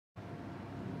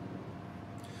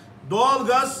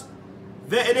doğalgaz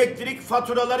ve elektrik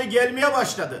faturaları gelmeye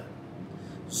başladı.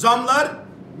 Zamlar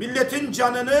milletin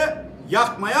canını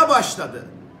yakmaya başladı.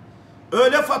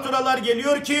 Öyle faturalar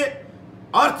geliyor ki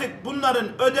artık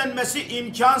bunların ödenmesi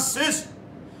imkansız.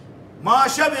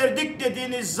 Maaşa verdik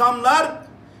dediğiniz zamlar,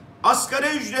 asgari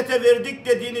ücrete verdik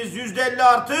dediğiniz %50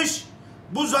 artış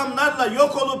bu zamlarla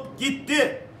yok olup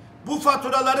gitti. Bu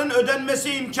faturaların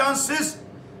ödenmesi imkansız.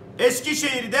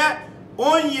 Eskişehir'de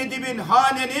 17 bin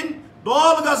hanenin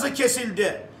doğalgazı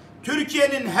kesildi.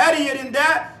 Türkiye'nin her yerinde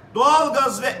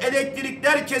doğalgaz ve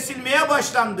elektrikler kesilmeye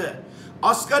başlandı.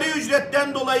 Asgari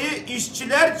ücretten dolayı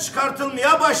işçiler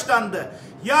çıkartılmaya başlandı.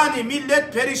 Yani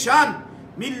millet perişan,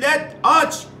 millet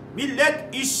aç,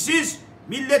 millet işsiz,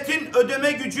 milletin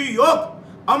ödeme gücü yok.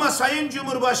 Ama Sayın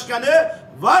Cumhurbaşkanı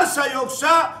varsa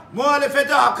yoksa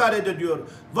muhalefete hakaret ediyor.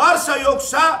 Varsa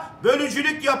yoksa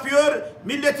bölücülük yapıyor,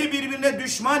 milleti birbirine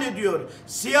düşman ediyor.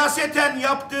 Siyaseten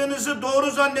yaptığınızı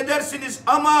doğru zannedersiniz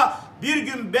ama bir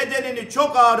gün bedelini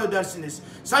çok ağır ödersiniz.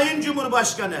 Sayın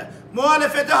Cumhurbaşkanı,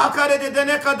 muhalefete hakaret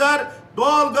edene kadar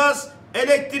doğalgaz,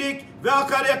 elektrik ve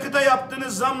akaryakıta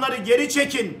yaptığınız zamları geri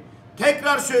çekin.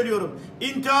 Tekrar söylüyorum,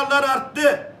 intiharlar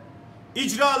arttı,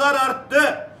 icralar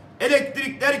arttı,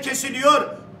 elektrikler kesiliyor,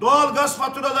 doğalgaz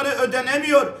faturaları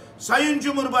ödenemiyor. Sayın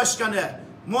Cumhurbaşkanı,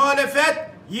 muhalefet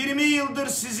 20 yıldır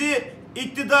sizi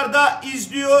iktidarda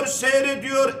izliyor,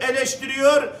 seyrediyor,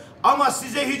 eleştiriyor ama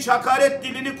size hiç hakaret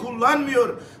dilini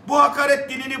kullanmıyor. Bu hakaret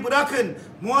dilini bırakın,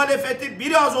 muhalefeti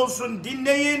biraz olsun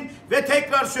dinleyin ve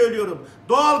tekrar söylüyorum.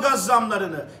 Doğalgaz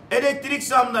zamlarını, elektrik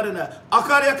zamlarını,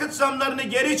 akaryakıt zamlarını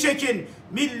geri çekin.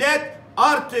 Millet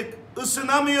artık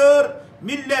ısınamıyor,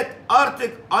 millet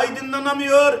artık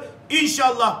aydınlanamıyor.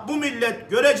 İnşallah bu millet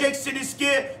göreceksiniz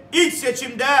ki ilk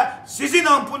seçimde sizin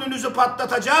ampulünüzü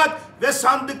patlatacak ve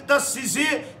sandıkta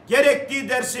sizi gerektiği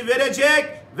dersi verecek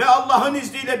ve Allah'ın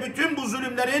izniyle bütün bu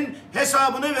zulümlerin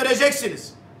hesabını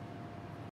vereceksiniz.